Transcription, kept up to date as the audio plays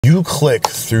you click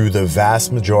through the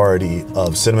vast majority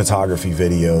of cinematography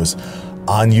videos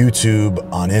on YouTube,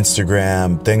 on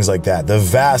Instagram, things like that, the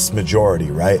vast majority,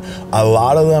 right? A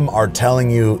lot of them are telling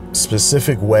you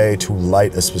specific way to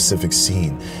light a specific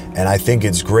scene. And I think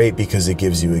it's great because it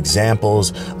gives you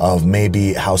examples of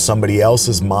maybe how somebody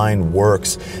else's mind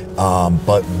works.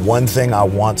 But one thing I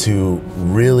want to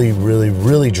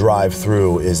really drive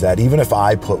through is that even if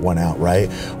I put one out, right,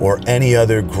 or any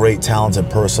other great talented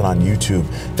person on YouTube,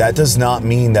 that does not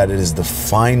mean that it is the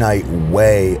finite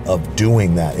way of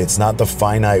doing that. It's not the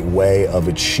finite way of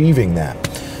achieving that.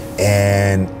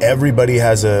 And everybody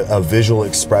has a visual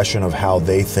expression of how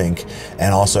they think,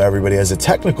 and also everybody has a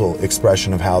technical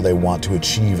expression of how they want to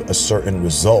achieve a certain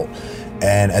result.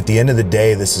 And at the end of the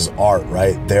day, this is art,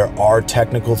 right? There are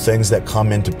technical things that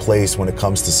come into place when it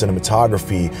comes to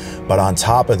cinematography, but on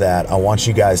top of that, I want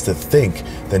you guys to think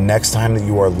the next time that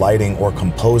you are lighting or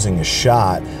composing a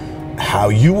shot, how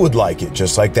you would like it,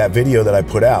 just like that video that I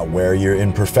put out where your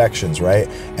imperfections, right?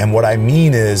 And what I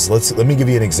mean is, let me give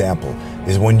you an example,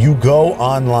 is when you go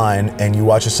online and you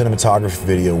watch a cinematography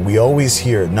video, we always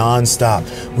hear nonstop,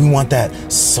 we want that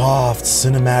soft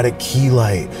cinematic key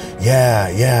light.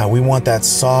 Yeah, we want that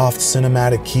soft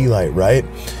cinematic key light, right?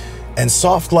 And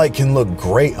soft light can look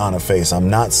great on a face. I'm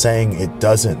not saying it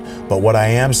doesn't, but what I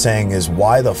am saying is,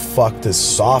 why the fuck does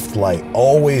soft light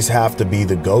always have to be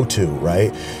the go-to,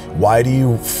 right? Why do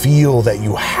you feel that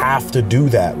you have to do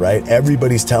that, right?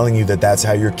 Everybody's telling you that that's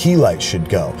how your key light should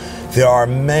go. There are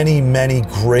many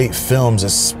great films,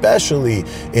 especially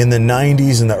in the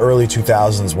 90s and the early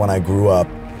 2000s when I grew up,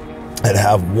 that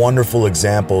have wonderful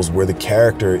examples where the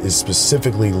character is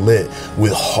specifically lit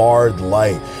with hard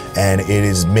light, and it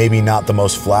is maybe not the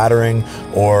most flattering,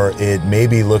 or it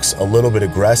maybe looks a little bit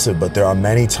aggressive, but there are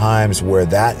many times where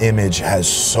that image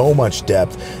has so much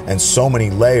depth and so many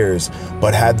layers.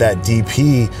 But had that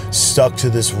DP stuck to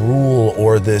this rule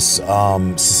or this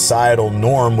societal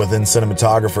norm within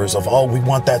cinematographers of, oh, we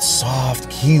want that soft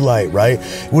key light, right?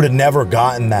 It would have never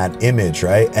gotten that image,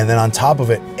 right? And then on top of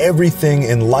it, everything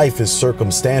in life is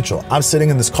circumstantial. I'm sitting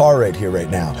in this car right here right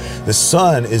now. The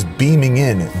sun is beaming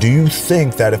in. Do you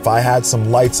think that if I had some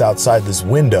lights outside this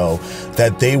window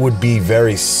that they would be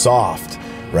very soft,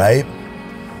 right?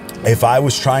 If I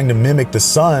was trying to mimic the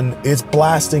sun, it's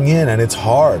blasting in and it's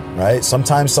hard, right?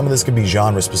 Sometimes some of this could be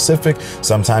genre specific,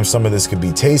 sometimes some of this could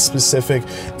be taste specific,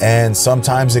 and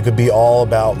sometimes it could be all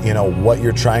about, you know, what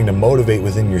you're trying to motivate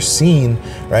within your scene,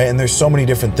 right? And there's so many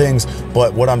different things.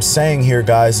 But what I'm saying here,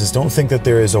 guys, is don't think that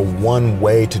there is a one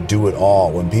way to do it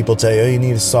all. When people tell you, oh, you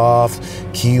need a soft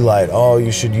key light, oh,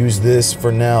 you should use this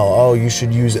Fresnel, oh, you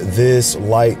should use this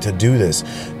light to do this.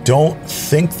 Don't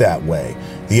think that way.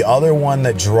 The other one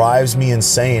that drives me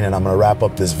insane, and I'm gonna wrap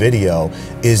up this video,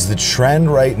 is the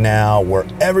trend right now where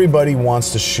everybody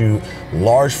wants to shoot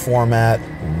large format,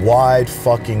 wide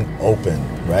fucking open,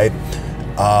 right?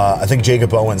 I think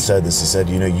Jacob Owen said this. He said,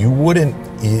 you know, you wouldn't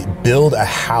build a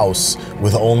house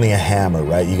with only a hammer,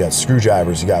 right? You got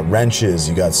screwdrivers, you got wrenches,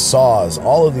 you got saws,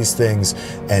 all of these things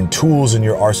and tools in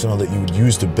your arsenal that you would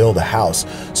use to build a house.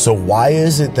 So why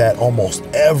is it that almost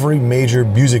every major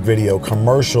music video,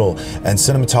 commercial, and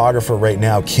cinematographer right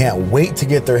now can't wait to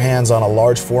get their hands on a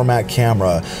large format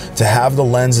camera to have the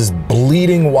lenses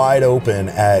bleeding wide open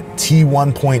at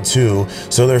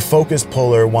T1.2 so their focus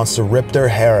puller wants to rip their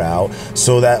hair out,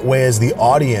 so that way as the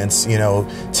audience, you know,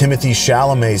 Timothy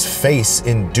Chalamet's face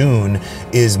in Dune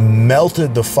is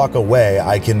melted the fuck away.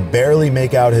 I can barely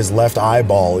make out his left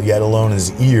eyeball, yet alone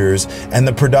his ears, and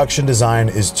the production design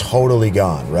is totally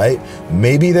gone, right?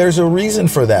 Maybe there's a reason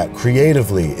for that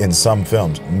creatively in some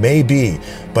films, maybe,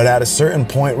 but at a certain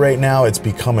point right now, it's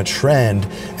become a trend,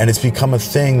 and it's become a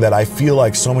thing that I feel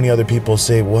like so many other people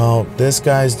say, well, this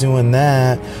guy's doing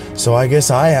that, so I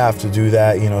guess I have to do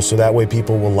that, you know, so that way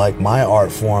people will like my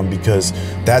art form because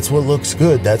that's what looks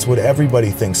good. That's what everybody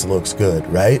thinks looks good,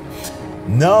 right?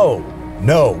 No,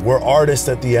 we're artists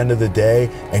at the end of the day,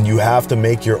 and you have to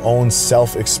make your own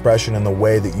self-expression in the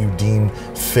way that you deem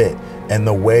fit and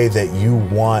the way that you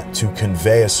want to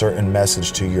convey a certain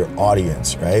message to your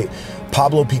audience, right?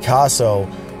 Pablo Picasso,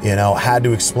 you know, had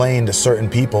to explain to certain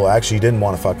people, actually he didn't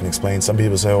want to fucking explain. Some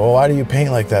people say, well, why do you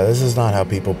paint like that? This is not how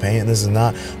people paint, this is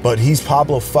not, but he's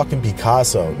Pablo fucking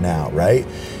Picasso now, right?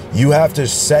 You have to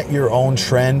set your own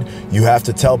trend. You have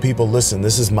to tell people, listen,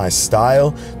 this is my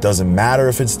style. Doesn't matter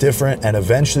if it's different. And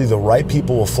eventually the right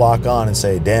people will flock on and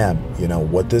say, damn, you know,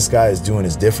 what this guy is doing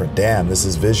is different. Damn, this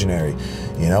is visionary.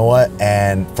 You know what?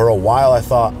 And for a while I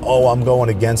thought, oh, I'm going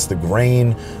against the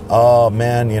grain. Oh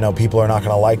man, you know, people are not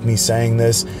gonna like me saying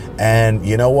this. And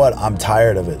you know what? I'm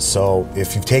tired of it. So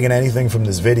if you've taken anything from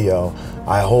this video,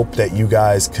 I hope that you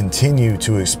guys continue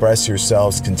to express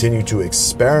yourselves, continue to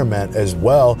experiment as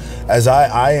well as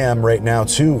I am right now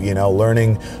too, you know,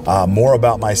 learning more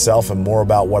about myself and more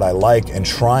about what I like and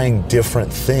trying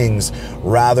different things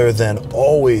rather than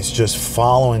always just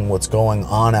following what's going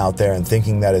on out there and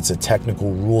thinking that it's a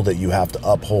technical rule that you have to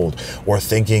uphold, or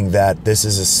thinking that this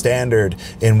is a standard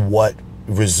in what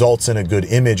results in a good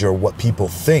image or what people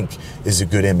think is a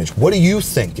good image. What do you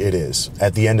think it is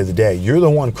at the end of the day? You're the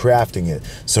one crafting it.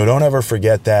 So don't ever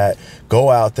forget that. Go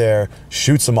out there,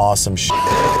 shoot some awesome shit.